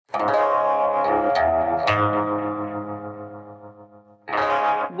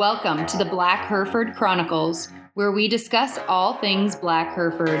Welcome to the Black Hereford Chronicles, where we discuss all things Black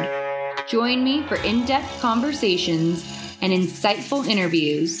Hereford. Join me for in-depth conversations and insightful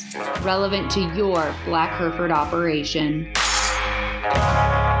interviews relevant to your Black Hereford operation.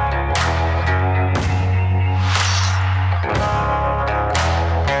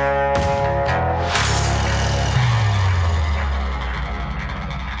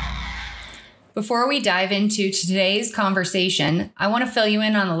 Before we dive into today's conversation, I want to fill you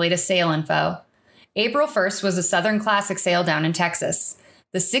in on the latest sale info. April 1st was a Southern Classic sale down in Texas.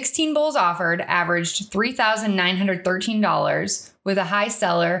 The 16 bulls offered averaged $3,913 with a high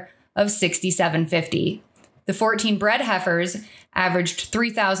seller of $6,750. The 14 bred heifers averaged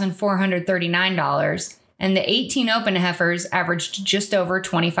 $3,439, and the 18 open heifers averaged just over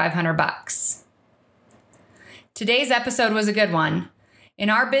 $2,500. Today's episode was a good one. In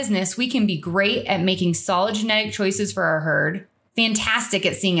our business, we can be great at making solid genetic choices for our herd, fantastic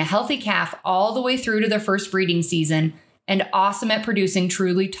at seeing a healthy calf all the way through to their first breeding season, and awesome at producing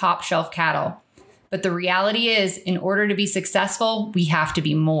truly top shelf cattle. But the reality is, in order to be successful, we have to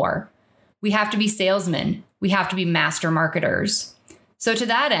be more. We have to be salesmen. We have to be master marketers. So to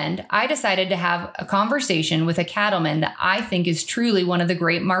that end, I decided to have a conversation with a cattleman that I think is truly one of the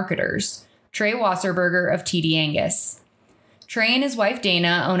great marketers, Trey Wasserburger of TD Angus. Trey and his wife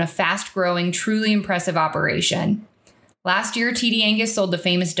Dana own a fast-growing, truly impressive operation. Last year, TD Angus sold the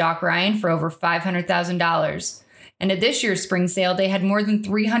famous Doc Ryan for over $500,000. And at this year's spring sale, they had more than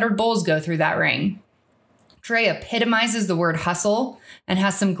 300 bulls go through that ring. Trey epitomizes the word hustle and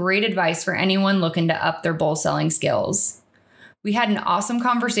has some great advice for anyone looking to up their bull selling skills. We had an awesome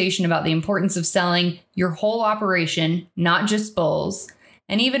conversation about the importance of selling your whole operation, not just bulls,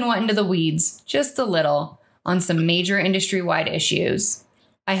 and even went into the weeds just a little on some major industry-wide issues.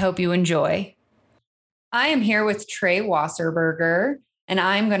 I hope you enjoy. I am here with Trey Wasserburger, and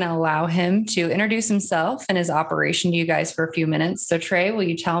I'm going to allow him to introduce himself and his operation to you guys for a few minutes. So Trey, will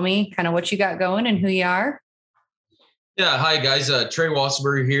you tell me kind of what you got going and who you are? Yeah. Hi, guys. Trey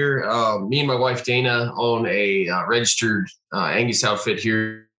Wasserburger here. Me and my wife, Dana, own a registered Angus outfit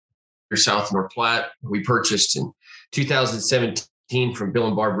here south of North Platte. We purchased in 2017 from Bill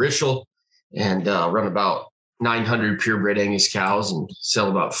and Barb Rischel and run about 900 purebred Angus cows and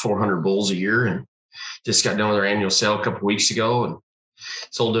sell about 400 bulls a year. And just got done with our annual sale a couple of weeks ago and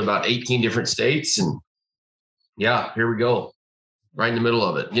sold to about 18 different states. And yeah, here we go. Right in the middle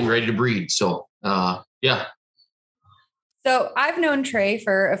of it, getting ready to breed. So, yeah. So I've known Trey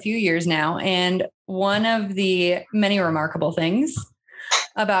for a few years now, and one of the many remarkable things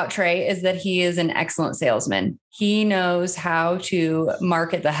about Trey is that he is an excellent salesman. He knows how to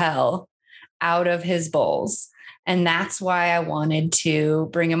market the hell out of his bulls. And that's why I wanted to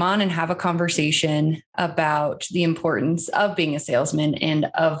bring him on and have a conversation about the importance of being a salesman and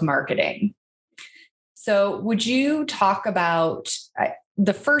of marketing. So would you talk about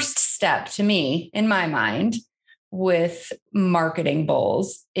the first step to me, in my mind, with marketing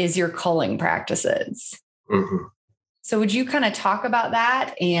bulls is your culling practices. Mm-hmm. So would you kind of talk about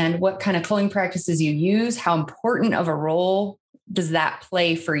that and what kind of culling practices you use? How important of a role does that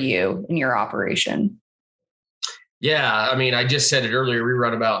play for you in your operation? Yeah. I mean, I just said it earlier. We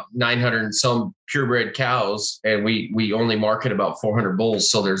run about 900 and some purebred cows, and we only market about 400 bulls.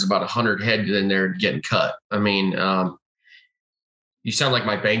 So there's about 100 head in there getting cut. I mean, you sound like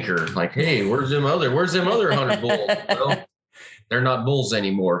my banker, like, hey, where's them other 100 bulls? Well, they're not bulls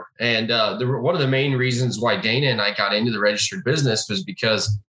anymore. And one of the main reasons why Dana and I got into the registered business was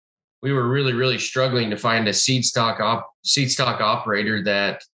because we were really, really struggling to find a seed stock operator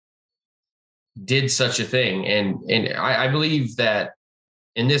that did such a thing. And I believe that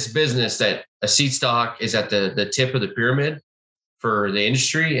in this business that a seed stock is at the tip of the pyramid for the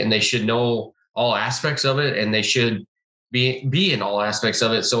industry, and they should know all aspects of it, and they should be in all aspects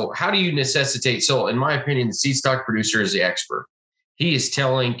of it. So how do you necessitate? So in my opinion, the seed stock producer is the expert. He is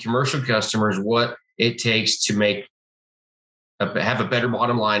telling commercial customers what it takes to have a better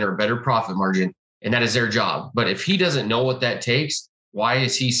bottom line or a better profit margin. And that is their job. But if he doesn't know what that takes, why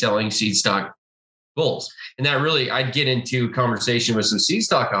is he selling seed stock bulls? And that really, I'd get into a conversation with some seed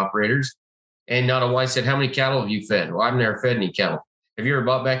stock operators, and not a wife said, how many cattle have you fed? Well, I've never fed any cattle. Have you ever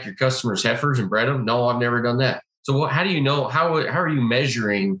bought back your customers' heifers and bred them? No, I've never done that. So how do you know, how are you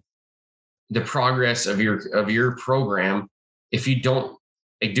measuring the progress of your program if you don't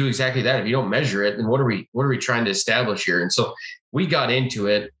do exactly that? If you don't measure it, then what are we trying to establish here? And so we got into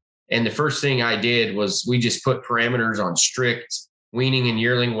it. And the first thing I did was we just put parameters on strict weaning and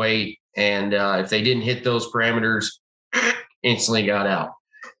yearling weight. And if they didn't hit those parameters, instantly got out.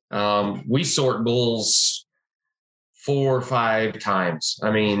 We sort bulls 4 or 5 times.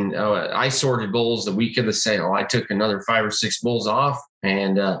 I mean, I sorted bulls the week of the sale. I took another 5 or 6 bulls off,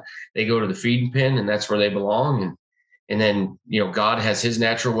 and they go to the feeding pen, and that's where they belong. And then, God has his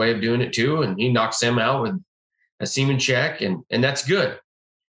natural way of doing it too. And he knocks them out with a semen check. And that's good.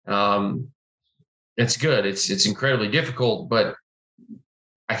 It's good. It's incredibly difficult, but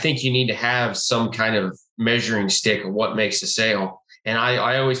I think you need to have some kind of measuring stick of what makes a sale. And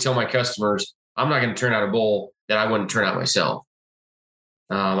I always tell my customers, I'm not going to turn out a bull that I wouldn't turn out myself.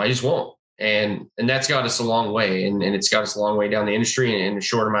 I just won't. And that's got us a long way. And it's got us a long way down the industry in a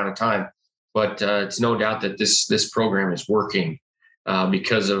short amount of time. But it's no doubt that this program is working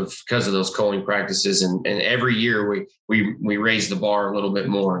because of those culling practices. And every year we raise the bar a little bit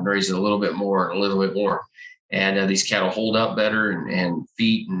more and raise it a little bit more and a little bit more. And these cattle hold up better and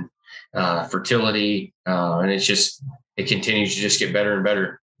feet and fertility. And it continues to just get better and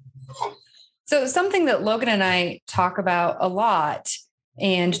better. So something that Logan and I talk about a lot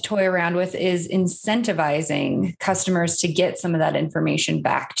and toy around with is incentivizing customers to get some of that information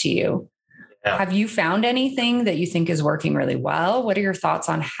back to you. Yeah. Have you found anything that you think is working really well? What are your thoughts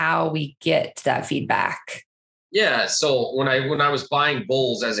on how we get that feedback? Yeah. So when I was buying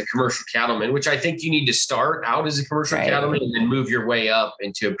bulls as a commercial cattleman, which I think you need to start out as a commercial cattleman and then move your way up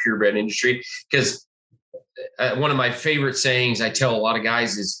into a purebred industry. Because one of my favorite sayings I tell a lot of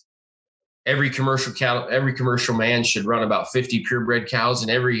guys is every commercial man should run about 50 purebred cows, and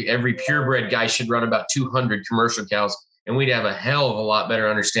every purebred guy should run about 200 commercial cows. And we'd have a hell of a lot better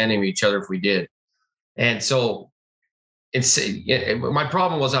understanding of each other if we did. And so my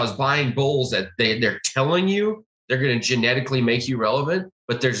problem was I was buying bulls that they're telling you they're going to genetically make you relevant,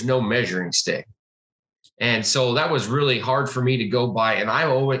 but there's no measuring stick. And so that was really hard for me to go by. And I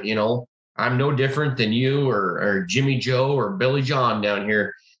owe it, I'm no different than you or Jimmy Joe or Billy John down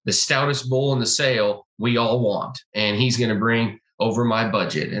here. The stoutest bull in the sale we all want, and he's going to bring over my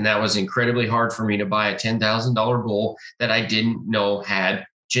budget. And that was incredibly hard for me to buy a $10,000 bull that I didn't know had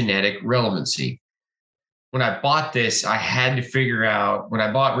genetic relevancy. When I bought this, I had to figure out, when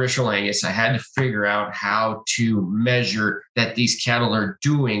I bought Rishel Angus, I had to figure out how to measure that these cattle are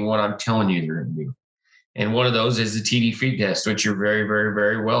doing what I'm telling you they're going to do. And one of those is the TD feed test, which you're very, very,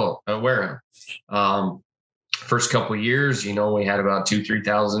 very well aware of. First couple of years, we had about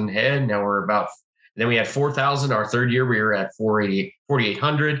 3,000 head. Now then we had 4,000. Our third year, we were at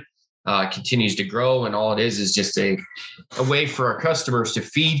 4,800. Continues to grow. And all it is just a way for our customers to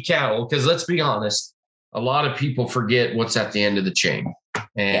feed cattle. Because let's be honest, a lot of people forget what's at the end of the chain.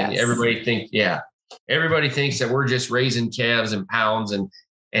 And everybody thinks that we're just raising calves and pounds and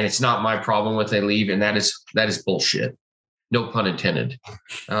it's not my problem what they leave. And that is bullshit. No pun intended.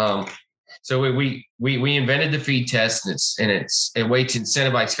 So we invented the feed test, and it's a way to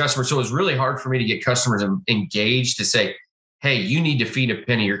incentivize customers. So it was really hard for me to get customers engaged to say, hey, you need to feed a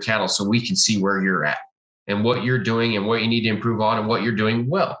penny your cattle so we can see where you're at and what you're doing and what you need to improve on and what you're doing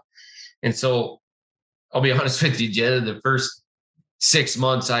well. And so I'll be honest with you, Jed, the first 6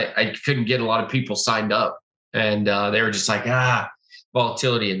 months, I couldn't get a lot of people signed up, and they were just like,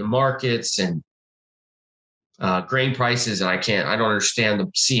 volatility in the markets and grain prices, and I don't understand the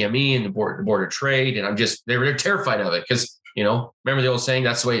CME and the board of trade, and they're terrified of it because remember the old saying,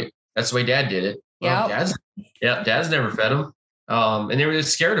 that's the way Dad did it. Well, Dad's never fed them, and they were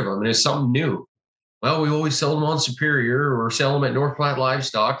just scared of them, and it was something new. Well, we always sell them on Superior or sell them at North Platte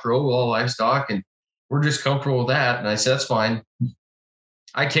Livestock or Oglala Livestock, and we're just comfortable with that. And I said, that's fine.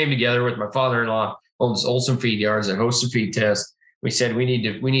 I came together with my father-in-law, owns Olson Feed Yards, that hosts a feed test. We said we need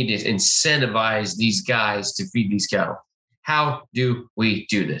to incentivize these guys to feed these cattle. How do we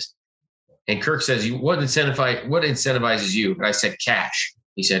do this? And Kirk says, what incentivizes you? And I said, cash.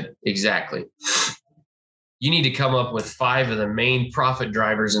 He said, exactly. You need to come up with 5 of the main profit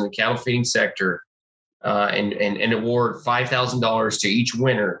drivers in the cattle feeding sector and award $5,000 to each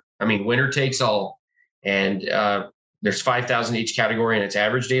winner. I mean, winner takes all. And there's 5,000 each category, and it's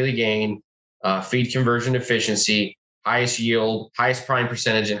average daily gain, feed conversion efficiency, highest yield, highest prime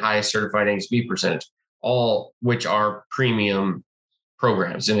percentage, and highest certified Angus beef percentage, all which are premium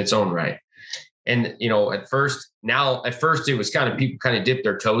programs in its own right. And, at first it was kind of people kind of dipped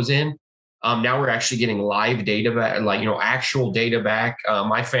their toes in. Now we're actually getting live data back, actual data back.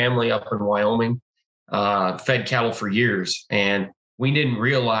 My family up in Wyoming fed cattle for years, and we didn't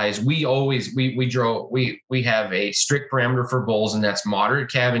realize we have a strict parameter for bulls, and that's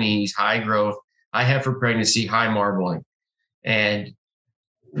moderate calving ease, high growth, high heifer pregnancy, high marbling. And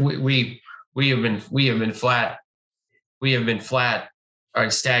we have been flat or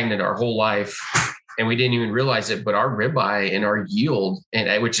stagnant our whole life, and we didn't even realize it. But our ribeye and our yield,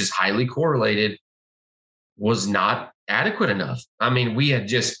 and which is highly correlated, was not adequate enough. I mean, we had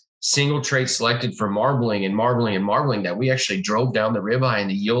just single trait selected for marbling that we actually drove down the ribeye and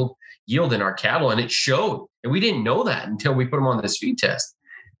the yield in our cattle, and it showed. And we didn't know that until we put them on this feed test.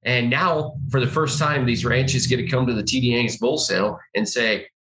 And now, for the first time, these ranches get to come to the TD Angus bull sale and say,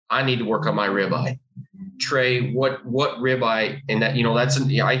 I need to work on my ribeye. Trey, what ribeye? And that,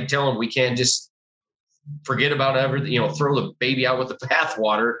 I tell them we can't just forget about everything, throw the baby out with the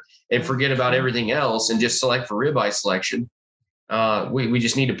bathwater and forget about everything else and just select for ribeye selection. We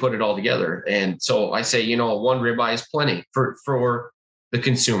just need to put it all together. And so I say, one ribeye is plenty for the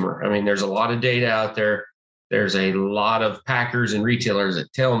consumer. I mean, there's a lot of data out there. There's a lot of packers and retailers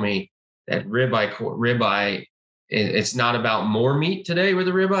that tell me that ribeye, it's not about more meat today with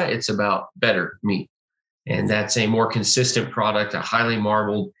the ribeye. It's about better meat. And that's a more consistent product, a highly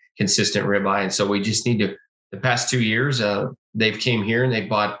marbled, consistent ribeye. And so we just need to, the past 2 years, they've came here and they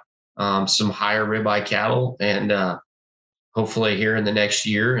bought some higher ribeye cattle. And hopefully here in the next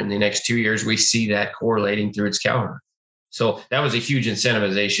 2 years, we see that correlating through its cow herd. So that was a huge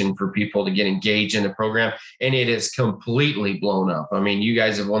incentivization for people to get engaged in the program. And it is completely blown up. I mean, you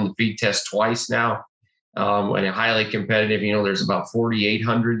guys have won the feed test twice now. And highly competitive, there's about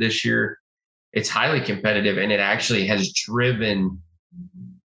 4,800 this year. It's highly competitive, and it actually has driven.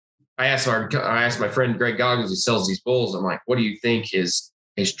 I asked my friend Greg Goggins, who sells these bulls. I'm like, what do you think is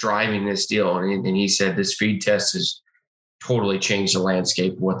driving this deal? And he said this feed test has totally changed the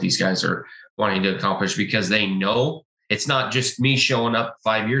landscape of what these guys are wanting to accomplish, because they know it's not just me showing up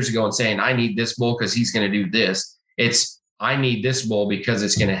 5 years ago and saying, I need this bull because he's going to do this. It's, I need this bull because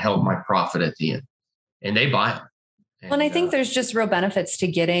it's going to help my profit at the end. And they buy them. And I think there's just real benefits to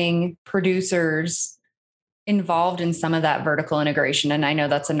getting producers involved in some of that vertical integration. And I know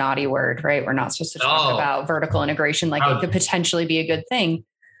that's a naughty word, right? We're not supposed to talk about vertical integration like it could potentially be a good thing.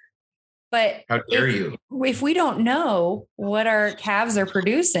 But how dare you? If we don't know what our calves are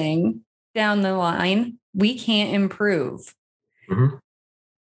producing down the line, we can't improve. Mm-hmm.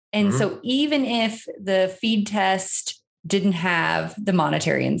 And so even if the feed test didn't have the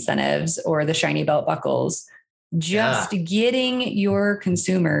monetary incentives or the shiny belt buckles, just getting your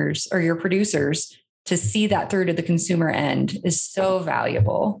consumers or your producers to see that through to the consumer end is so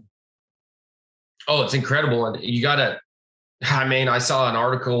valuable. Oh, it's incredible. And I saw an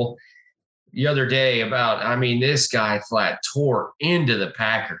article the other day about, this guy flat tore into the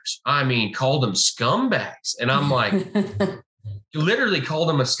Packers. Called them scumbags. And I'm like, literally called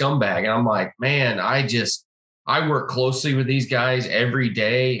him a scumbag. And I'm like, man, I work closely with these guys every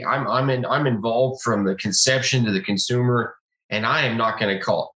day. I'm involved from the conception to the consumer, and I am not going to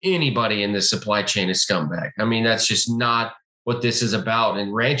call anybody in the supply chain a scumbag. That's just not what this is about.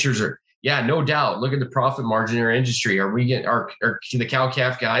 And ranchers are, no doubt. Look at the profit margin in our industry. Are we getting the cow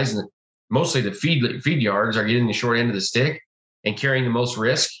calf guys and mostly the feed yards are getting the short end of the stick and carrying the most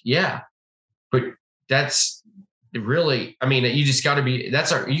risk? Yeah, but that's really, you just got to be. You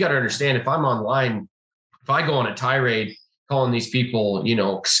got to understand. If I'm online. If I go on a tirade calling these people,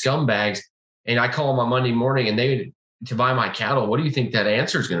 scumbags, and I call them on Monday morning and they to buy my cattle, what do you think that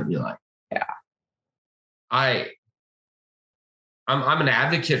answer is going to be like? Yeah. I'm an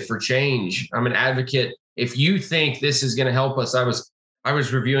advocate for change. I'm an advocate. If you think this is going to help us, I was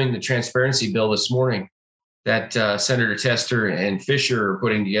reviewing the transparency bill this morning that Senator Tester and Fisher are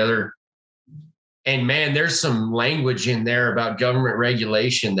putting together. And man, there's some language in there about government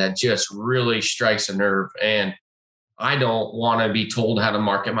regulation that just really strikes a nerve. And I don't want to be told how to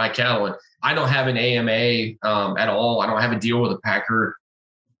market my cattle. And I don't have an AMA at all. I don't have a deal with a packer.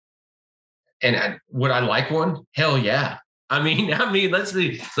 And would I like one? Hell yeah.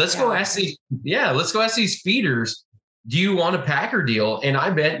 Let's go ask these feeders, do you want a packer deal? And I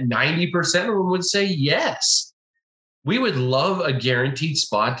bet 90% of them would say yes. We would love a guaranteed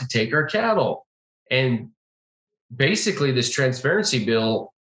spot to take our cattle. And basically, this transparency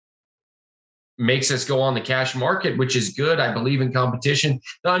bill makes us go on the cash market, which is good. I believe in competition.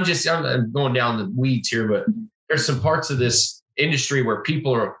 No, I'm going down the weeds here, but there's some parts of this industry where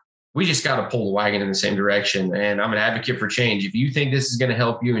we just got to pull the wagon in the same direction. And I'm an advocate for change. If you think this is going to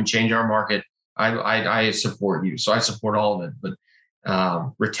help you and change our market, I support you. So I support all of it. But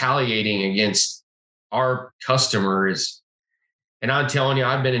retaliating against our customer is. And I'm telling you,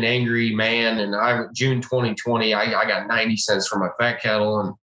 I've been an angry man. And June 2020, I got 90 cents for my fat cattle.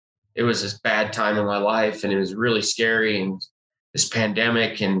 And it was this bad time in my life. And it was really scary. And this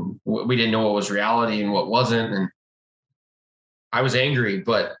pandemic, and we didn't know what was reality and what wasn't. And I was angry,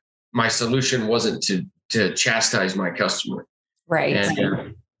 but my solution wasn't to chastise my customer. Right.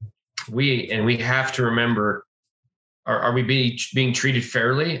 And we have to remember, are we being treated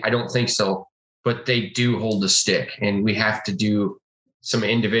fairly? I don't think so. but they do hold the stick, and we have to do some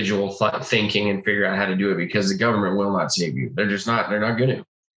individual thinking and figure out how to do it, because the government will not save you. They're not going to.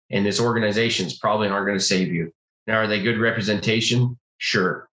 And this organizations probably aren't going to save you. Now, are they good representation?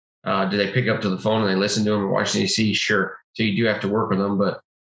 Sure. Do they pick up to the phone and they listen to them in Washington, D.C.? Sure. So you do have to work with them, but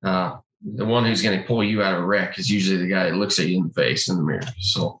the one who's going to pull you out of a wreck is usually the guy that looks at you in the face in the mirror.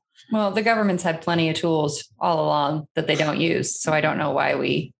 So, well, the government's had plenty of tools all along that they don't use. So I don't know why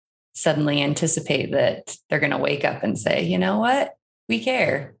we suddenly anticipate that they're going to wake up and say, you know what? We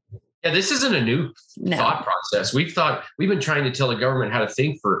care. Yeah, this isn't a new thought process. We've been trying to tell the government how to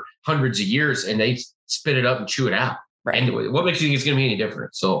think for hundreds of years, and they spit it up and chew it out. Right. And what makes you think it's going to be any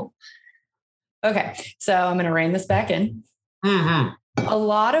different? So, okay. So I'm going to rein this back in. Mm-hmm. A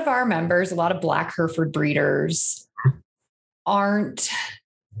lot of our members, a lot of Black Hereford breeders aren't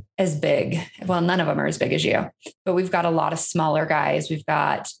as big. Well, none of them are as big as you, but we've got a lot of smaller guys. We've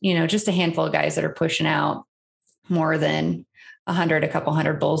got, just a handful of guys that are pushing out more than a couple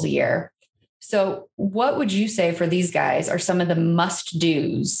hundred bulls a year. So what would you say for these guys are some of the must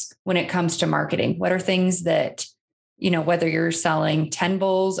do's when it comes to marketing? What are things that, whether you're selling 10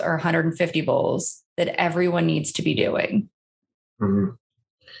 bulls or 150 bulls, that everyone needs to be doing? Mm-hmm.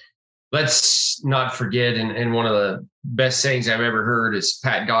 Let's not forget, and one of the best sayings I've ever heard is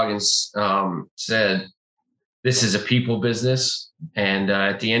Pat Goggins said, this is a people business. And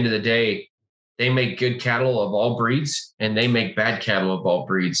at the end of the day, they make good cattle of all breeds and they make bad cattle of all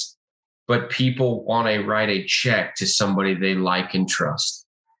breeds. But people want to write a check to somebody they like and trust.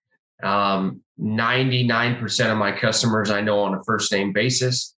 99% of my customers I know on a first name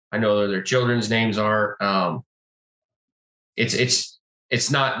basis. I know who their children's names are. It's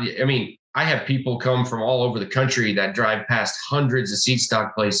not, I have people come from all over the country that drive past hundreds of seed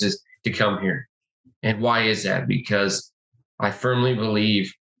stock places to come here. And why is that? Because I firmly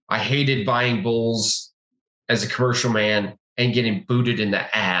believe I hated buying bulls as a commercial man and getting booted in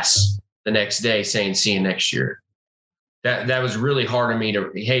the ass the next day saying, see you next year. That was really hard on me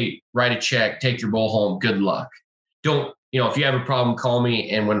to, hey, write a check, take your bull home. Good luck. Don't, if you have a problem, call me.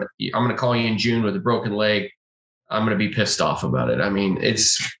 And when I'm going to call you in June with a broken leg, I'm going to be pissed off about it.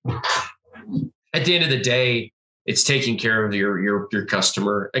 It's at the end of the day, it's taking care of your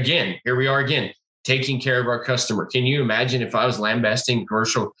customer. Again, here we are again, taking care of our customer. Can you imagine if I was lambasting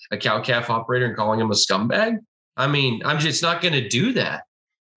a cow-calf operator and calling him a scumbag? I'm just not going to do that.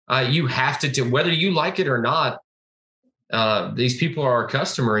 You have to do, whether you like it or not, these people are our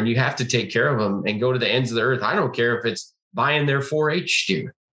customer and you have to take care of them and go to the ends of the earth. I don't care if it's buying their 4-H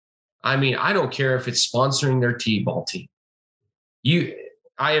steer. I don't care if it's sponsoring their T-ball team.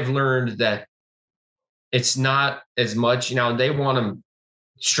 I have learned that it's not as much, they want them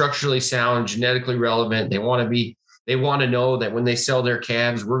structurally sound, genetically relevant. They want to know that when they sell their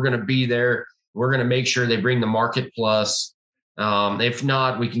calves, we're going to be there. We're going to make sure they bring the market plus. If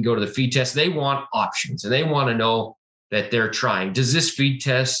not, we can go to the feed test. They want options and they want to know that they're trying. Does this feed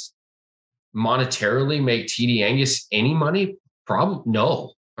test monetarily make TD Angus any money? Probably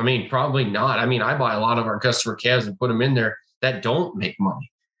no. Probably not. I buy a lot of our customer calves and put them in there that don't make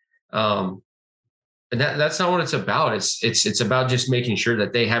money. And that's not what it's about. It's about just making sure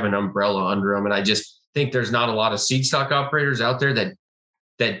that they have an umbrella under them. And I just think there's not a lot of seed stock operators out there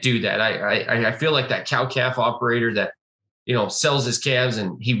that do that. I feel like that cow-calf operator that, sells his calves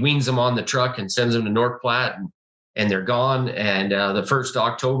and he weans them on the truck and sends them to North Platte and they're gone. And the 1st of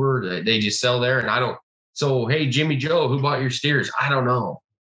October, they just sell there. And so, hey, Jimmy Joe, who bought your steers? I don't know.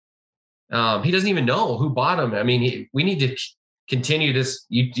 He doesn't even know who bought them. We need to continue this.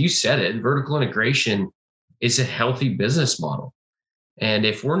 You said it, vertical integration is a healthy business model. And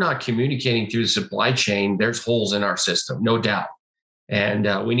if we're not communicating through the supply chain, there's holes in our system, no doubt.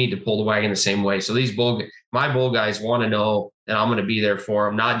 And we need to pull the wagon the same way. So my bull guys want to know that I'm going to be there for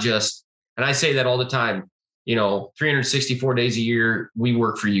them, not just, and I say that all the time, 364 days a year, we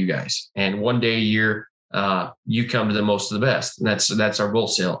work for you guys. And one day a year, you come to the most of the best. And that's our bull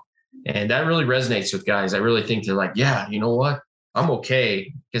sale. And that really resonates with guys. I really think they're like, yeah, you know what? I'm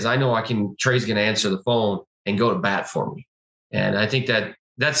okay because I know Trey's going to answer the phone and go to bat for me. And I think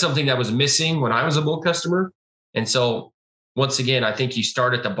that's something that was missing when I was a bull customer. And so once again, I think you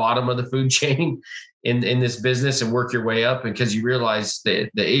start at the bottom of the food chain in this business and work your way up, because you realize that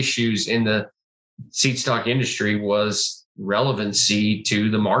the issues in the seed stock industry was relevancy to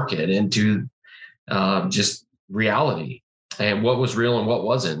the market and to just reality and what was real and what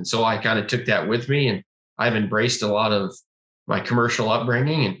wasn't. So I kind of took that with me, and I've embraced a lot of my commercial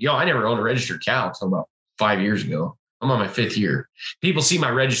upbringing. And, I never owned a registered cow until about 5 years ago. I'm on my 5th year. People see my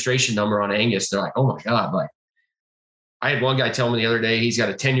registration number on Angus. They're like, oh my God, I had one guy tell me the other day, he's got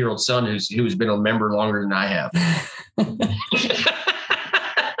a 10-year-old son who's been a member longer than I have.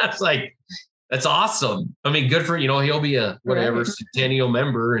 That's like, that's awesome. I mean, good for, he'll be a whatever centennial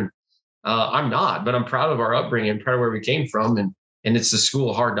member. And I'm not, but I'm proud of our upbringing, proud of where we came from. And it's the school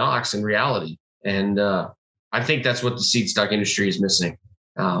of hard knocks in reality. And I think that's what the seed stock industry is missing.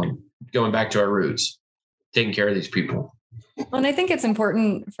 Going back to our roots, taking care of these people. Well, and I think it's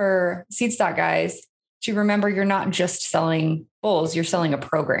important for seed stock guys to remember you're not just selling bulls, you're selling a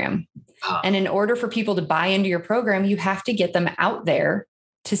program. And in order for people to buy into your program, you have to get them out there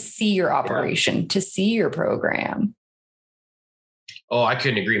to see your operation, to see your program. Oh, I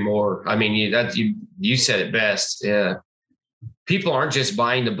couldn't agree more. I mean, you said it best. Yeah. People aren't just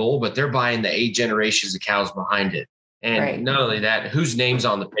buying the bull, but they're buying the 8 generations of cows behind it. And not only that, whose name's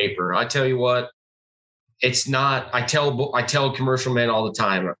on the paper? I tell you what, it's not, I tell commercial men all the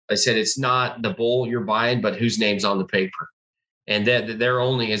time, I said, it's not the bull you're buying, but whose name's on the paper. And that they're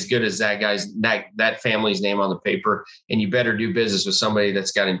only as good as that family's name on the paper. And you better do business with somebody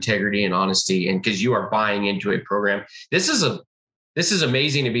that's got integrity and honesty. And because you are buying into a program, this is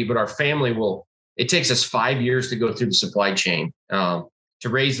amazing to me, but our family it takes us 5 years to go through the supply chain, to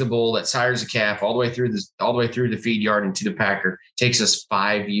raise the bull that sires a calf all the way through the feed yard and to the packer. It takes us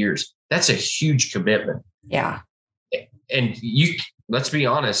 5 years. That's a huge commitment. Yeah. And let's be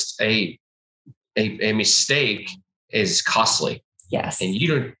honest, a mistake is costly. Yes. And you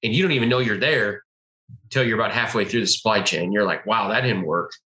don't even know you're there until you're about halfway through the supply chain. You're like, wow, that didn't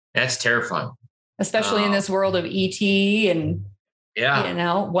work. That's terrifying. Especially in this world of ET and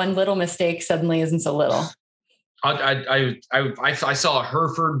one little mistake suddenly isn't so little. I saw a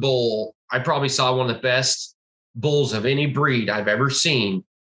Hereford bull. I probably saw one of the best bulls of any breed I've ever seen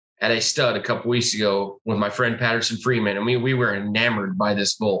at a stud a couple weeks ago with my friend Patterson Freeman. And we were enamored by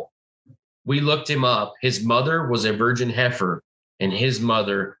this bull. We looked him up. His mother was a virgin heifer, and his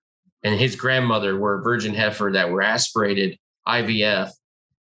mother and his grandmother were a virgin heifer that were aspirated IVF.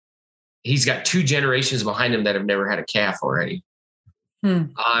 He's got 2 generations behind him that have never had a calf already.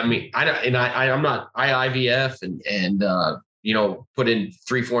 I mean, I IVF and put in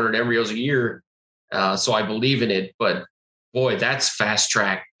 300-400 embryos a year. So I believe in it, but boy, that's fast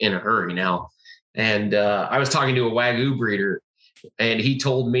track in a hurry now. And I was talking to a Wagyu breeder, and he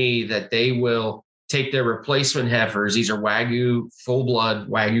told me that they will take their replacement heifers. These are Wagyu, full blood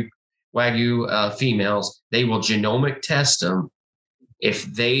Wagyu females. They will genomic test them. If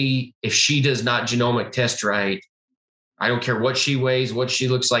she does not genomic test right, I don't care what she weighs, what she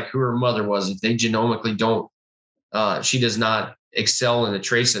looks like, who her mother was. If they genomically don't, she does not excel in the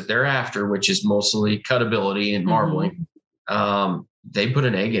traits that they're after, which is mostly cutability and marbling. They put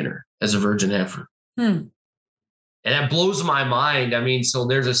an egg in her as a virgin heifer. And that blows my mind. I mean, so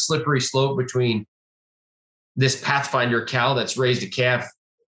there's a slippery slope between this Pathfinder cow that's raised a calf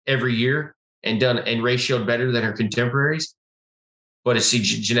every year and ratioed better than her contemporaries. But is she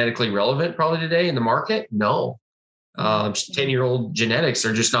genetically relevant probably today in the market? No. 10-year-old genetics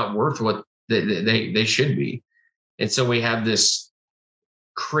are just not worth what they should be. And so we have this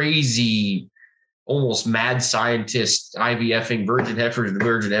crazy, almost mad scientist IVFing virgin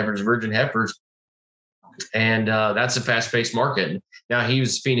heifers. And that's a fast-paced market. Now, he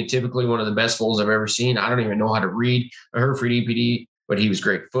was phenotypically one of the best bulls I've ever seen. I don't even know how to read a Hereford EPD, but he was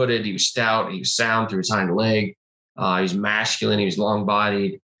great-footed. He was stout. He was sound through his hind leg. He was masculine. He was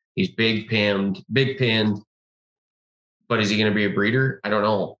long-bodied. He's big pinned. But is he going to be a breeder? I don't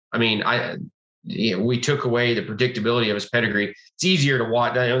know. I mean, we took away the predictability of his pedigree. It's easier to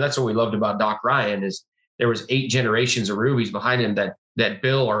watch. That's what we loved about Doc Ryan is there was 8 generations of rubies behind him that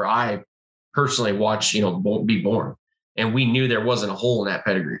Bill or I personally watched, be born. And we knew there wasn't a hole in that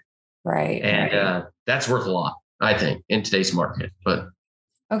pedigree. Right. And that's worth a lot, I think, in today's market. But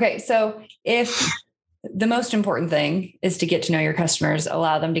okay. So if the most important thing is to get to know your customers,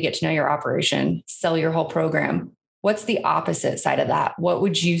 allow them to get to know your operation, sell your whole program, what's the opposite side of that? What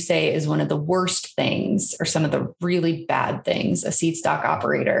would you say is one of the worst things or some of the really bad things a seed stock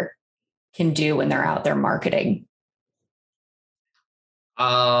operator can do when they're out there marketing?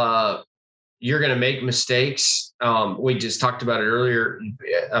 You're going to make mistakes. We just talked about it earlier.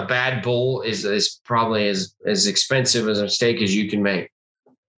 A bad bull is probably as expensive as a mistake as you can make.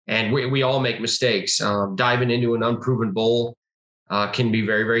 And we all make mistakes. Diving into an unproven bull can be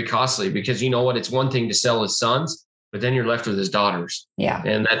very, very costly because you know what? It's one thing to sell his sons, but then you're left with his daughters. Yeah.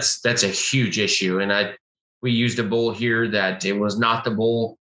 And that's a huge issue. And we used a bull here that it was not the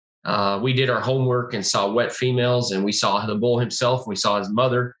bull. We did our homework and saw wet females, and we saw the bull himself. We saw his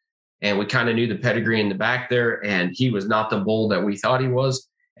mother, and we kind of knew the pedigree in the back there, and he was not the bull that we thought he was.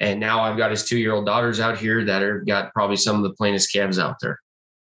 And now I've got his 2-year-old daughters out here that are got probably some of the plainest calves out there.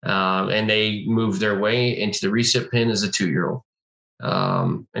 And they move their way into the recip pen as a 2-year-old.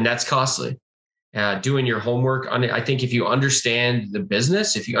 And that's costly. Doing your homework on it. I think if you understand the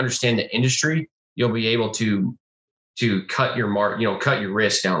business, if you understand the industry, you'll be able to cut your cut your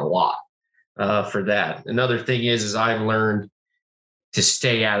risk down a lot for that. Another thing is I've learned to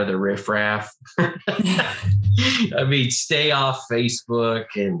stay out of the riffraff. I mean, stay off Facebook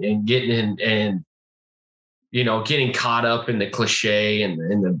and getting in and, getting caught up in the cliche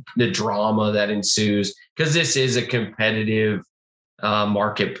and the drama that ensues, because this is a competitive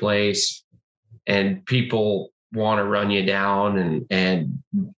marketplace and people want to run you down and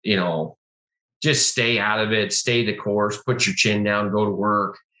just stay out of it, stay the course, put your chin down, go to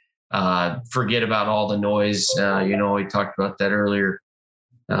work, forget about all the noise. We talked about that earlier.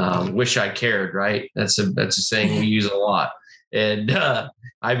 Wish I cared, right? That's a saying we use a lot. And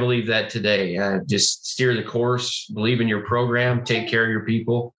I believe that today. Just steer the course, believe in your program, take care of your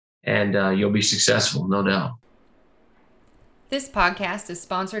people, and you'll be successful, no doubt. This podcast is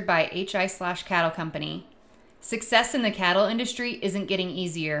sponsored by HI/Cattle Company. Success in the cattle industry isn't getting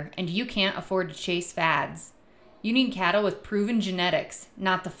easier, and you can't afford to chase fads. You need cattle with proven genetics,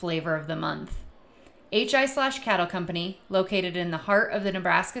 not the flavor of the month. HI/Cattle Company, located in the heart of the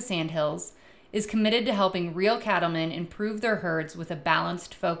Nebraska Sandhills, is committed to helping real cattlemen improve their herds with a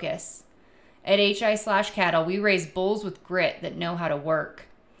balanced focus. At HI/Cattle, we raise bulls with grit that know how to work.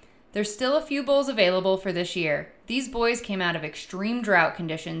 There's still a few bulls available for this year. These boys came out of extreme drought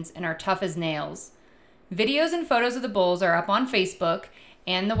conditions and are tough as nails. Videos and photos of the bulls are up on Facebook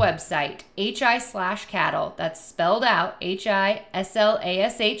and the website, HI/Cattle. That's spelled out,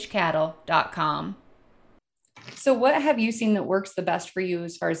 HISLASH cattle.com. So what have you seen that works the best for you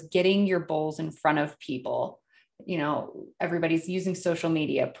as far as getting your bulls in front of people? Everybody's using social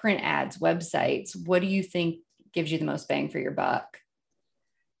media, print ads, websites. What do you think gives you the most bang for your buck?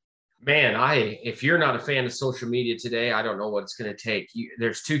 Man, if you're not a fan of social media today, I don't know what it's going to take.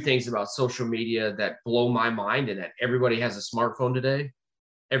 There's two things about social media that blow my mind, and that everybody has a smartphone today.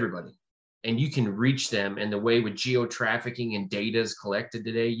 Everybody. And you can reach them. And the way with geo-trafficking and data is collected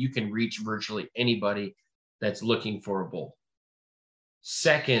today, you can reach virtually anybody that's looking for a bull.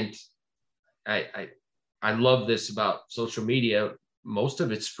 Second, I love this about social media. Most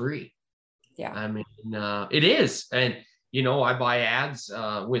of it's free. Yeah. I mean, it is. And I buy ads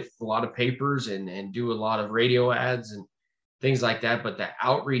with a lot of papers and do a lot of radio ads and things like that. But the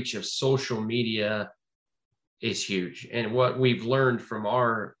outreach of social media is huge. And what we've learned from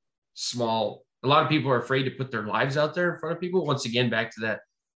a lot of people are afraid to put their lives out there in front of people. Once again, back to that,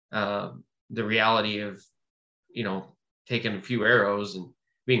 the reality of, taking a few arrows and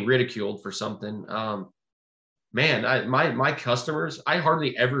being ridiculed for something. My customers, I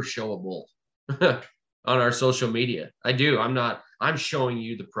hardly ever show a bull. On our social media. I'm showing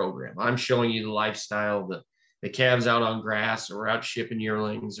you the program. I'm showing you the lifestyle, the calves out on grass, or out shipping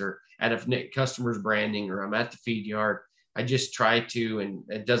yearlings, or at a customer's branding, or I'm at the feed yard. I just try to, and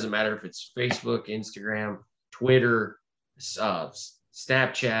it doesn't matter if it's Facebook, Instagram, Twitter,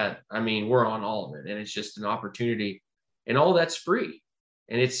 Snapchat. I mean, we're on all of it, and it's just an opportunity, and all that's free.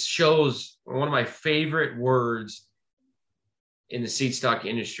 And it shows one of my favorite words in the seed stock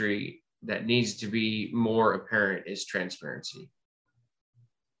industry that needs to be more apparent is transparency.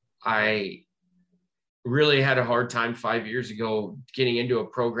 I really had a hard time 5 years ago getting into a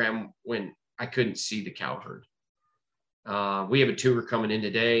program when I couldn't see the cow herd. We have a tour coming in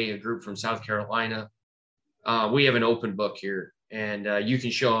today, a group from South Carolina. We have an open book here, and you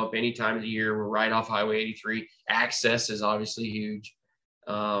can show up any time of the year. We're right off Highway 83. Access is obviously huge.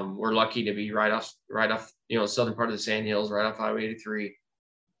 We're lucky to be right off, southern part of the Sandhills, right off Highway 83.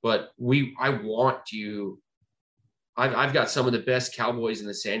 But I've got some of the best cowboys in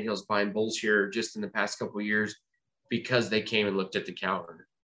the Sandhills buying bulls here just in the past couple of years because they came and looked at the cow herd.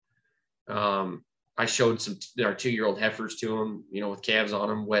 I showed our 2-year-old heifers to them, with calves on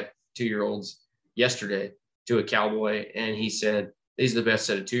them, wet 2-year-olds yesterday to a cowboy. And he said, "These are the best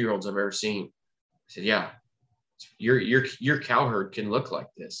set of 2-year-olds I've ever seen." I said, "Yeah, your cow herd can look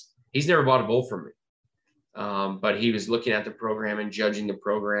like this." He's never bought a bull from me. But he was looking at the program and judging the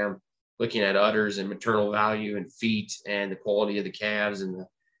program, looking at udders and maternal value and feet and the quality of the calves. And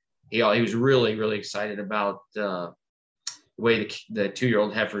he was really, really excited about the way the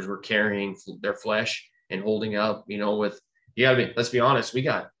 2-year-old heifers were carrying their flesh and holding up, let's be honest, we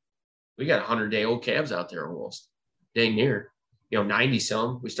got 100-day-old calves out there almost, dang near, 90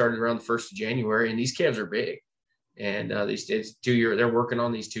 some. We started around the 1st of January, and these calves are big. And they're working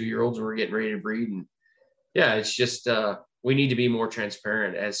on these 2-year-olds, and we're getting ready to breed. And yeah, it's just we need to be more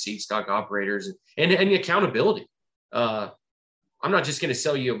transparent as seed stock operators and accountability. I'm not just going to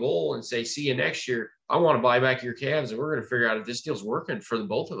sell you a bull and say, see you next year. I want to buy back your calves, and we're going to figure out if this deal's working for the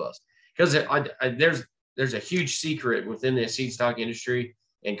both of us. Because there's a huge secret within the seed stock industry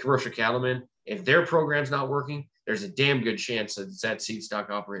and commercial cattlemen. If their program's not working, there's a damn good chance that seed stock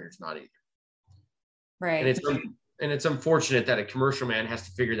operator's not either. Right. And it's unfortunate that a commercial man has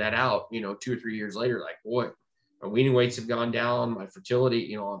to figure that out, 2 or 3 years later. Like, boy, my weaning weights have gone down. My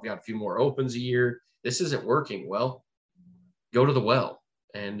fertility, I've got a few more opens a year. This isn't working. Well, go to the well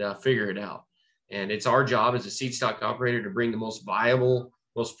and figure it out. And it's our job as a seed stock operator to bring the most viable,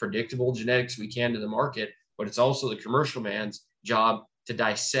 most predictable genetics we can to the market. But it's also the commercial man's job to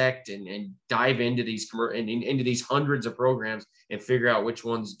dissect and dive into into these hundreds of programs and figure out which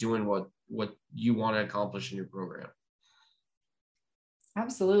one's doing what you want to accomplish in your program.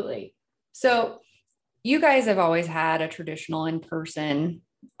 Absolutely. So you guys have always had a traditional in-person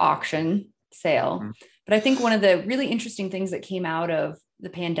auction sale, mm-hmm. But I think one of the really interesting things that came out of the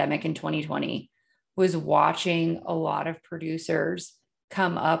pandemic in 2020 was watching a lot of producers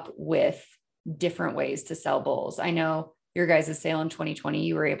come up with different ways to sell bulls. I know your guys' sale in 2020,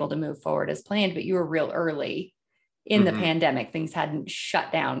 you were able to move forward as planned, but you were real early in the pandemic. Things hadn't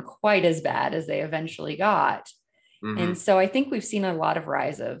shut down quite as bad as they eventually got. Mm-hmm. And so I think we've seen a lot of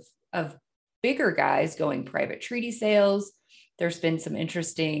rise of bigger guys going private treaty sales. There's been some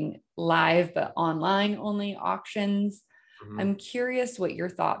interesting live but online only auctions. Mm-hmm. I'm curious what your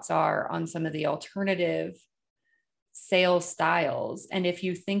thoughts are on some of the alternative sales styles. And if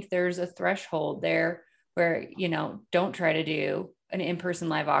you think there's a threshold there where, don't try to do an in-person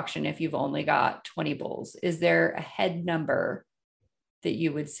live auction if you've only got 20 bulls. Is there a head number that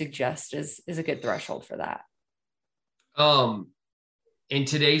you would suggest is a good threshold for that? In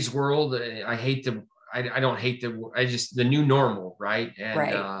today's world, the new normal, right? And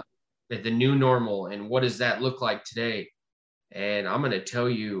right. The new normal, and what does that look like today? And I'm going to tell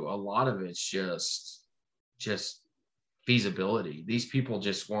you, a lot of it's just feasibility. These people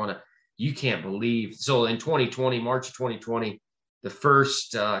just want to, you can't believe. So in 2020, March of 2020, the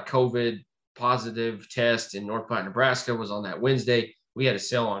first COVID positive test in North Platte, Nebraska was on that Wednesday. We had a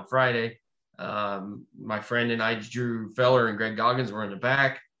sale on Friday. My friend and I, Drew Feller and Greg Goggins, were in the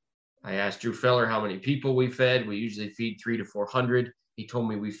back. I asked Drew Feller how many people we fed. We usually feed 300 to 400. He told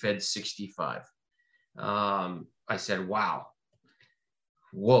me we fed 65. I said, wow.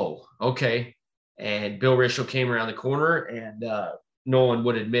 Whoa. Okay. And Bill Rischel came around the corner, and no one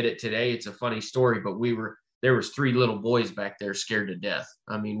would admit it today. It's a funny story, but there was 3 little boys back there scared to death.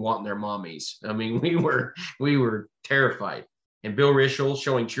 I mean, wanting their mommies. I mean, we were terrified. And Bill Rischel,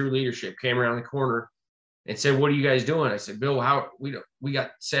 showing true leadership, came around the corner and said, what are you guys doing? I said, Bill, we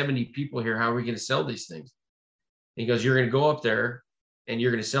got 70 people here. How are we going to sell these things? And he goes, you're going to go up there and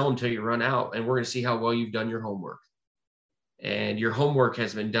you're going to sell them until you run out. And we're going to see how well you've done your homework. And your homework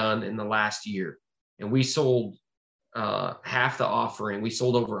has been done in the last year. And we sold half the offering. We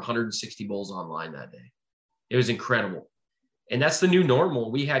sold over 160 bulls online that day. It was incredible. And that's the new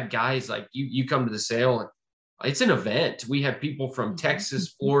normal. We had guys like you come to the sale, and it's an event. We have people from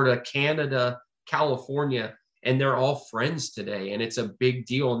Texas, Florida, Canada, California, and they're all friends today. And it's a big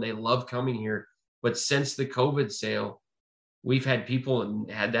deal, and they love coming here. But since the COVID sale, we've had people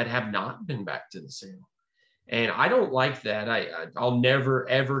that have not been back to the sale. And I don't like that. I'll never,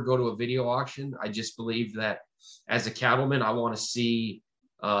 ever go to a video auction. I just believe that as a cattleman, I want to see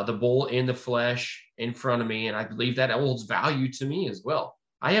the bull in the flesh in front of me. And I believe that holds value to me as well.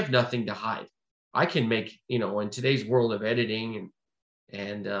 I have nothing to hide. I can make, in today's world of editing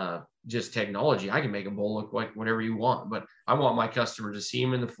and just technology, I can make a bull look like whatever you want. But I want my customer to see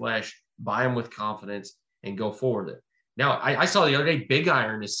him in the flesh, buy him with confidence, and go forward with it. Now, I saw the other day, Big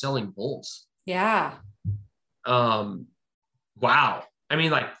Iron is selling bulls. Yeah. Wow. I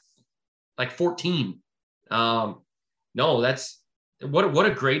mean, like 14. No, that's what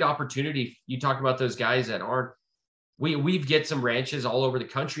a great opportunity. You talk about those guys that aren't, we get some ranches all over the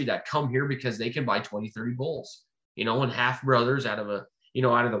country that come here because they can buy 20, 30 bulls, and half brothers out of the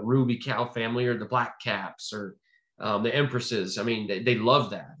Ruby cow family, or the black caps, or the Empresses. I mean, they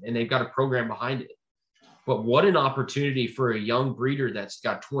love that, and they've got a program behind it. But what an opportunity for a young breeder that's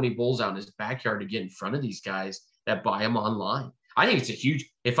got 20 bulls out in his backyard to get in front of these guys that buy them online. I think it's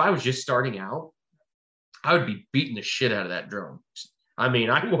if I was just starting out, I would be beating the shit out of that drone. I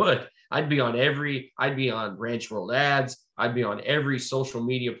mean, I would. I'd be on Ranch World Ads. I'd be on every social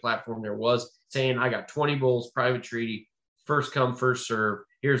media platform there was, saying, I got 20 bulls, private treaty, first come, first serve.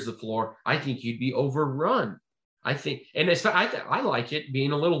 Here's the floor. I think you'd be overrun. I think, and I like it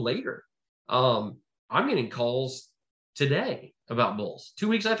being a little later. I'm getting calls today about bulls. 2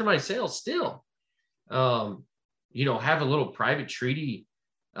 weeks after my sale, still. Have a little private treaty,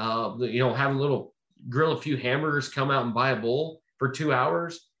 have a little grill a few hamburgers, come out and buy a bull for 2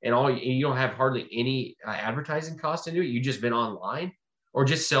 hours, and you don't have hardly any advertising cost into it. You just been online, or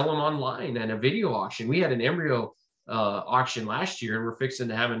just sell them online at a video auction. We had an embryo auction last year, and we're fixing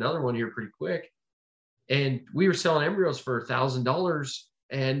to have another one here pretty quick. And we were selling embryos for $1,000,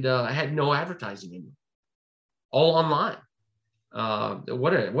 and I had no advertising in them, all online.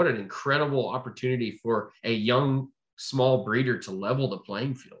 What an incredible opportunity for a young small breeder to level the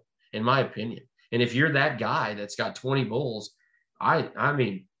playing field, in my opinion. And if you're that guy that's got 20 bulls, I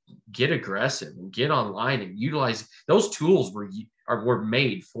mean, get aggressive and get online and utilize those tools. Were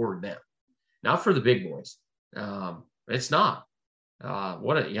made for them, not for the big boys. It's not.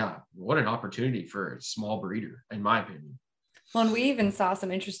 What an opportunity for a small breeder, in my opinion. Well, and we even saw some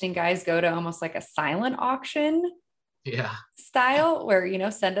interesting guys go to almost like a silent auction style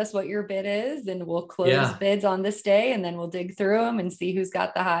where, send us what your bid is and we'll close bids on this day, and then we'll dig through them and see who's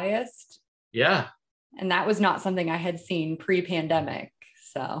got the highest. Yeah. And that was not something I had seen pre-pandemic.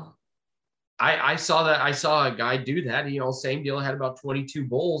 So I saw that. I saw a guy do that, same deal, had about 22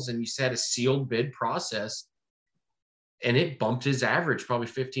 bulls, and he had a sealed bid process, and it bumped his average probably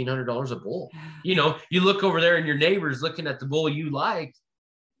 $1,500 a bull. You look over there and your neighbor's looking at the bull you like.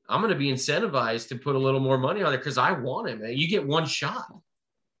 I'm going to be incentivized to put a little more money on it because I want him. You get one shot.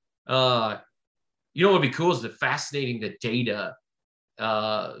 What would be cool is the data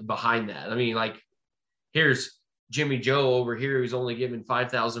behind that. I mean, like, here's Jimmy Joe over here who's only giving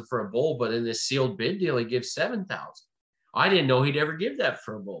 $5,000 for a bull, but in this sealed bid deal, he gives $7,000. I didn't know he'd ever give that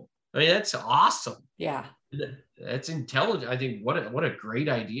for a bull. I mean, that's awesome. Yeah. That's intelligent. I think what a great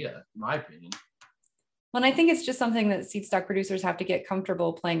idea, in my opinion. Well, and I think it's just something that seed stock producers have to get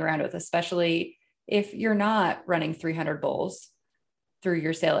comfortable playing around with, especially if you're not running 300 bulls through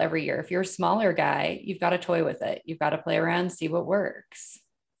your sale every year. If you're a smaller guy, you've got to toy with it. You've got to play around, see what works.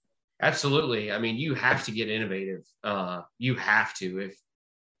 Absolutely. I mean, you have to get innovative. You have to. If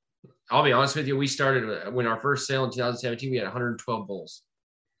I'll be honest with you, we started when our first sale in 2017, we had 112 bulls.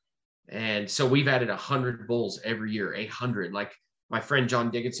 And so we've added 100 bulls every year, 100. Like my friend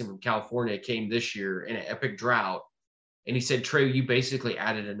John Dickinson from California came this year in an epic drought. And he said, Trey, you basically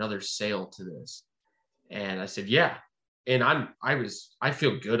added another sale to this. And I said, yeah. And I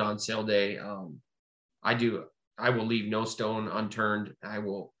feel good on sale day. I will leave no stone unturned. I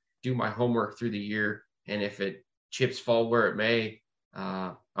will do my homework through the year. And if chips fall where it may,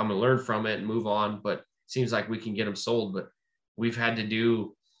 I'm going to learn from it and move on. But it seems like we can get them sold. But we've had to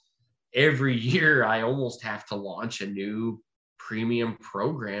do every year. I almost have to launch a new premium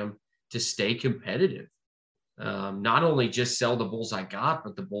program to stay competitive. Not only just sell the bulls I got,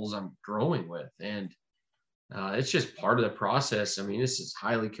 but the bulls I'm growing with. And it's just part of the process. I mean, this is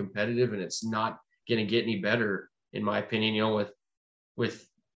highly competitive, and it's not going to get any better, in my opinion. With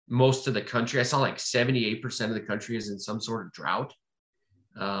most of the country, I saw like 78% of the country is in some sort of drought,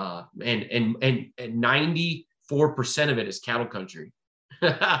 and 94% of it is cattle country.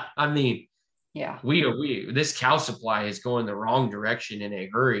 I mean, yeah, this cow supply is going the wrong direction in a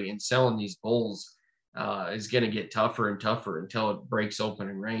hurry, and selling these bulls is going to get tougher and tougher until it breaks open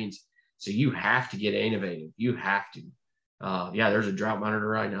and rains. So you have to get innovative. You have to. There's a drought monitor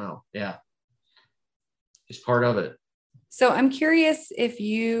right now. Yeah. It's part of it. So I'm curious if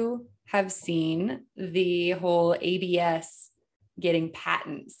you have seen the whole ABS getting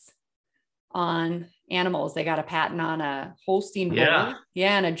patents on animals. They got a patent on a Holstein bull,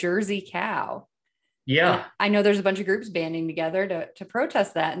 and a Jersey cow. Yeah. And I know there's a bunch of groups banding together to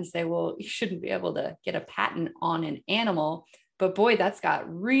protest that and say, well, you shouldn't be able to get a patent on an animal. But boy, that's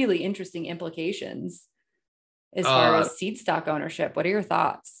got really interesting implications as far as seed stock ownership. What are your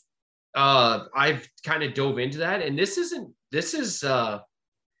thoughts? I've kind of dove into that, and this is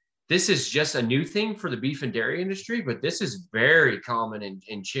just a new thing for the beef and dairy industry, but this is very common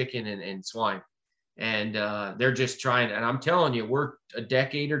in chicken and swine. And they're just trying, and I'm telling you, we're a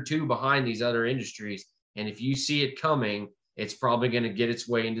decade or two behind these other industries. And if you see it coming, it's probably going to get its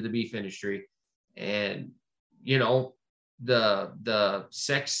way into the beef industry. And, the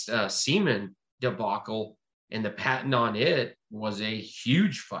sex semen debacle and the patent on it was a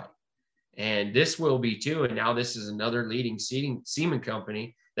huge fight. And this will be too. And now this is another leading semen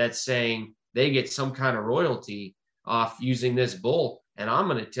company that's saying they get some kind of royalty off using this bull. And I'm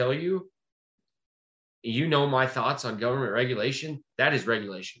going to tell you, my thoughts on government regulation. That is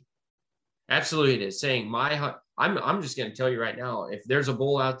regulation. Absolutely it is. Saying I'm just going to tell you right now, if there's a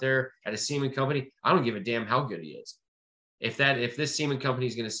bull out there at a semen company, I don't give a damn how good he is. If this semen company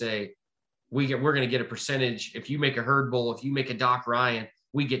is going to say, we're going to get a percentage. If you make a herd bull, if you make a Doc Ryan,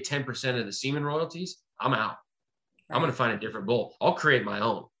 we get 10% of the semen royalties. I'm out. Right. I'm going to find a different bull. I'll create my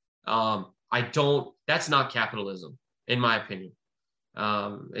own. That's not capitalism, in my opinion.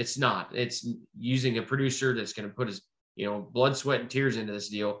 It's not. It's using a producer that's going to put his, blood, sweat, and tears into this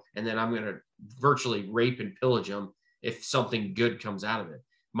deal, and then I'm going to virtually rape and pillage them if something good comes out of it.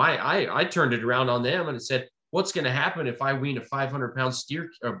 I turned it around on them and said, what's going to happen if I wean a 500-pound steer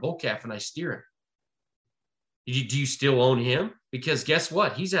or bull calf and I steer it? Do you still own him? Because guess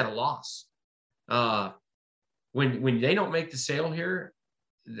what? He's at a loss. When they don't make the sale here,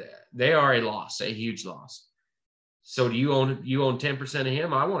 they are a loss, a huge loss. So do you own 10% of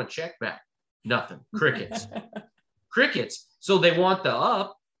him? I want a check back. Nothing. Crickets. Crickets. So they want the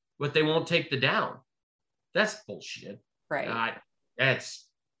up, but they won't take the down. That's bullshit. Right.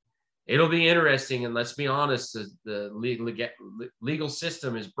 It'll be interesting. And let's be honest, the legal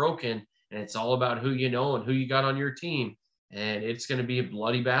system is broken, and it's all about who you know and who you got on your team. And it's going to be a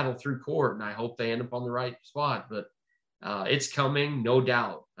bloody battle through court. And I hope they end up on the right spot, but it's coming, no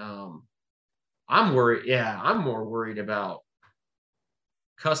doubt. I'm worried. Yeah, I'm more worried about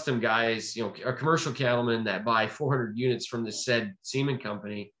custom guys, a commercial cattleman that buy 400 units from the said semen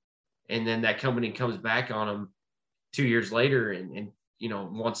company, and then that company comes back on them 2 years later and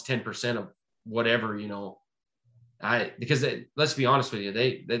wants 10% of whatever, because let's be honest with you,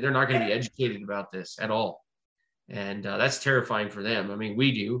 they're not going to be educated about this at all. And that's terrifying for them. I mean,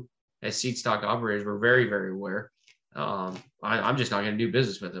 we do as seed stock operators, we're very, very aware. I'm just not going to do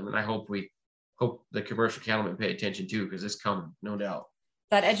business with them. And I hope the commercial cattlemen pay attention too, because it's coming, no doubt.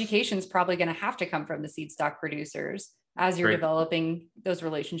 That education is probably going to have to come from the seed stock producers as you're developing those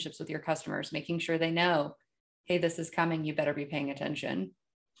relationships with your customers, making sure they know, hey, this is coming. You better be paying attention.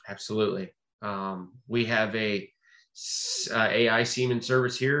 Absolutely. We have a AI semen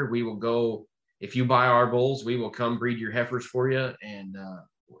service here. We will go, if you buy our bulls, we will come breed your heifers for you, and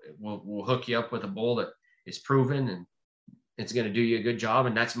we'll hook you up with a bull that is proven and it's going to do you a good job.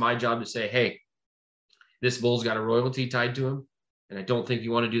 And that's my job to say, hey, this bull's got a royalty tied to him, and I don't think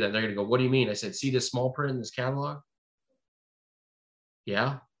you want to do that. They're going to go, what do you mean? I said, see this small print in this catalog?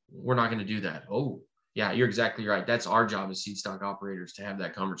 Yeah, we're not going to do that. Oh, yeah, you're exactly right. That's our job as seed stock operators, to have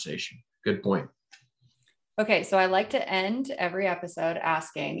that conversation. Good point. Okay, so I like to end every episode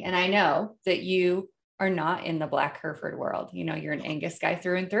asking, and I know that you are not in the black Hereford world. You're an Angus guy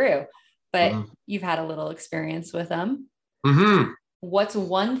through and through, but you've had a little experience with them. Mm-hmm. What's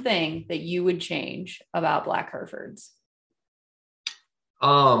one thing that you would change about black Herefords?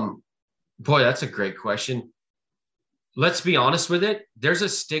 Boy, that's a great question. Let's be honest with it. There's a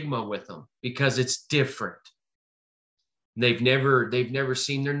stigma with them because it's different. They've never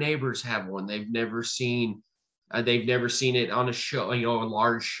seen their neighbors have one. They've never seen it on a show, a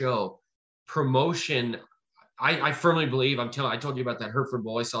large show. Promotion. I firmly believe, I told you about that Hereford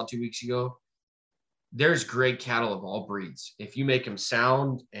bull I saw 2 weeks ago. There's great cattle of all breeds. If you make them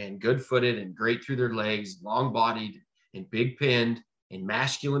sound and good footed and great through their legs, long bodied and big pinned and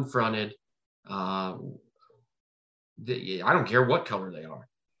masculine fronted, I don't care what color they are,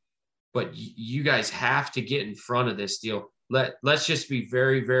 but you guys have to get in front of this deal. Let's just be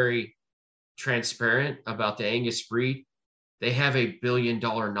very, very transparent about the Angus breed. They have a $1 billion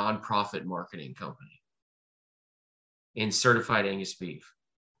nonprofit marketing company in certified Angus beef.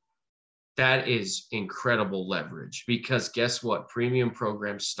 That is incredible leverage, because guess what? Premium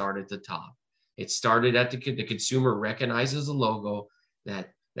programs start at the top. It started at the consumer recognizes the logo,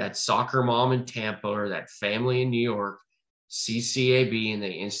 that soccer mom in Tampa or that family in New York, CCAB, and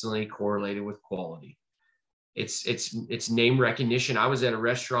they instantly correlated with quality. It's name recognition. I was at a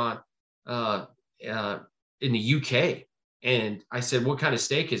restaurant in the UK, and I said, what kind of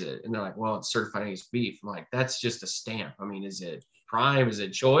steak is it? And they're like, well, it's certified Angus beef. I'm like, that's just a stamp. I mean, is it prime? Is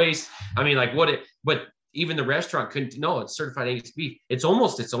it choice? I mean, like but even the restaurant couldn't know it's certified Angus beef. It's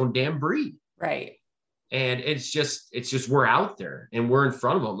almost its own damn breed. Right. And it's just we're out there and we're in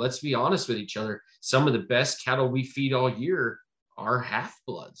front of them. Let's be honest with each other. Some of the best cattle we feed all year are half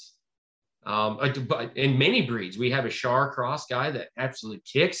bloods. But in many breeds, we have a Shar cross guy that absolutely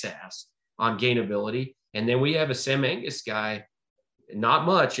kicks ass on gainability. And then we have a Sem Angus guy, not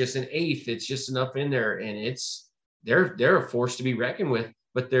much, just an eighth. It's just enough in there. And they're a force to be reckoned with,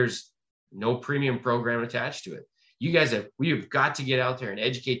 but there's no premium program attached to it. We've got to get out there and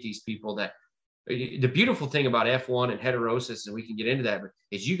educate these people that the beautiful thing about F1 and heterosis, and we can get into that,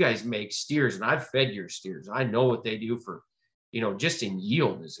 is you guys make steers, and I've fed your steers. I know what they do for, just in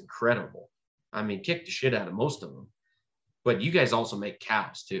yield is incredible. I mean, kick the shit out of most of them, but you guys also make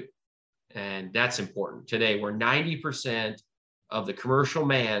cows too. And that's important today, where 90% of the commercial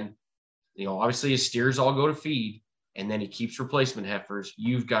man, Obviously his steers all go to feed, and then he keeps replacement heifers.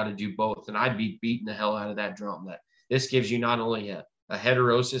 You've got to do both. And I'd be beating the hell out of that drum. That this gives you not only a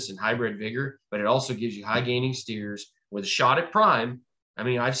heterosis and hybrid vigor, but it also gives you high gaining steers with a shot at prime. I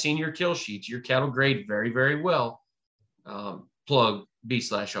mean, I've seen your kill sheets. Your cattle grade very, very well. Plug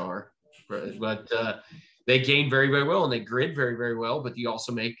B/R, but they gain very, very well, and they grid very, very well. But you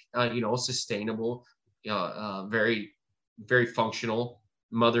also make sustainable, very, very functional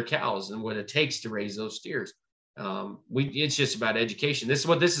mother cows, and what it takes to raise those steers. It's just about education. This is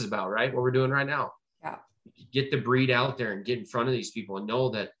what this is about, right? What we're doing right now. Yeah. Get the breed out there and get in front of these people and know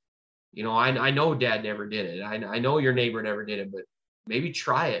that, I know dad never did it. I know your neighbor never did it, but maybe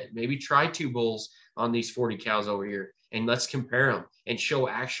try it. Maybe try 2 bulls on these 40 cows over here, and let's compare them and show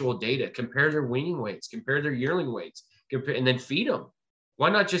actual data. Compare their weaning weights, compare their yearling weights, and then feed them. Why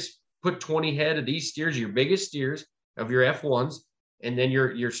not just put 20 head of these steers, your biggest steers of your F1s, and then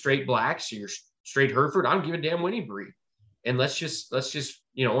your straight blacks, your straight Hereford? I don't give a damn winning breed. And let's just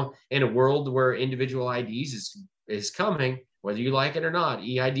in a world where individual IDs is coming, whether you like it or not,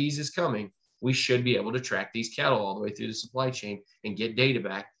 EIDs is coming. We should be able to track these cattle all the way through the supply chain and get data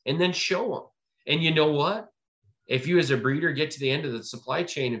back and then show them. And you know what? If you as a breeder get to the end of the supply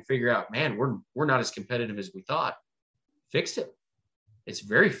chain and figure out, man, we're not as competitive as we thought, fix it. It's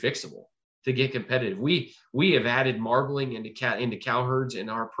very fixable to get competitive. We have added marbling into cow herds in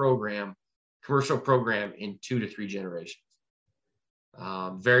our commercial program, in 2 to 3 generations.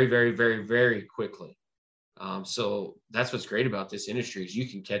 Very, very, very, very quickly. So that's what's great about this industry is you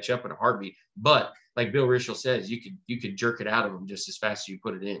can catch up in a heartbeat. But like Bill Rischel says, you could jerk it out of them just as fast as you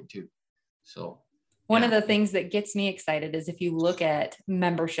put it in too. So one of the things that gets me excited is if you look at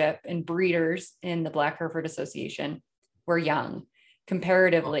membership and breeders in the Black Hereford Association, we're young.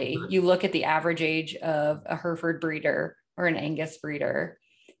 Comparatively, you look at the average age of a Hereford breeder or an Angus breeder,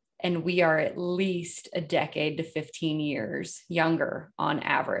 and we are at least a decade to 15 years younger on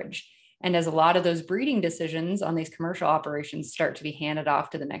average. And as a lot of those breeding decisions on these commercial operations start to be handed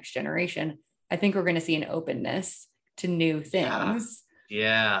off to the next generation, I think we're going to see an openness to new things.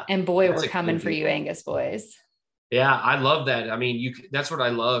 Yeah. And boy, we're coming for you, Angus boys. Yeah, I love that. I mean, that's what I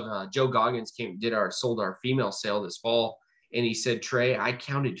love. Joe Goggins sold our female sale this fall. And he said, Trey, I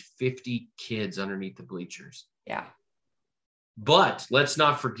counted 50 kids underneath the bleachers. Yeah. But let's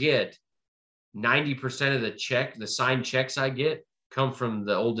not forget, 90% of the signed checks I get come from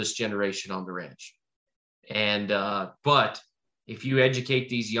the oldest generation on the ranch. And, but if you educate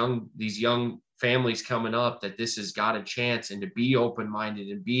these young families coming up that this has got a chance and to be open-minded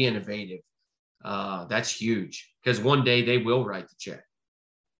and be innovative, that's huge, because one day they will write the check,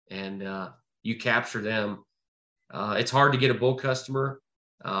 and you capture them. It's hard to get a bull customer.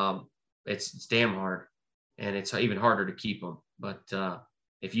 It's damn hard, and it's even harder to keep them. But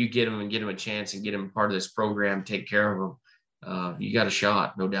if you get them and get them a chance and get them part of this program, take care of them, you got a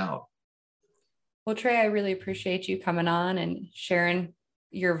shot, no doubt. Well, Trey, I really appreciate you coming on and sharing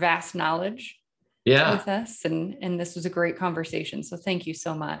your vast knowledge with us. And this was a great conversation. So thank you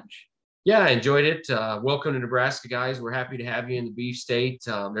so much. Yeah, I enjoyed it. Welcome to Nebraska, guys. We're happy to have you in the beef state.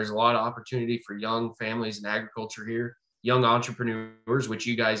 There's a lot of opportunity for young families in agriculture here, young entrepreneurs, which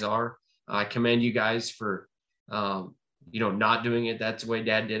you guys are. I commend you guys for, not doing it. That's the way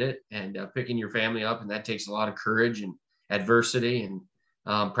Dad did it, and picking your family up. And that takes a lot of courage and adversity. And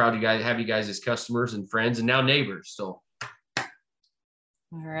I'm proud to have you guys as customers and friends and now neighbors. So. All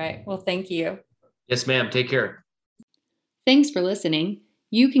right. Well, thank you. Yes, ma'am. Take care. Thanks for listening.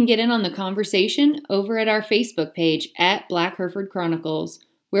 You can get in on the conversation over at our Facebook page at Black Hereford Chronicles,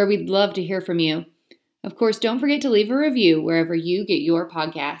 where we'd love to hear from you. Of course, don't forget to leave a review wherever you get your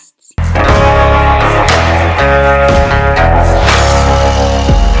podcasts.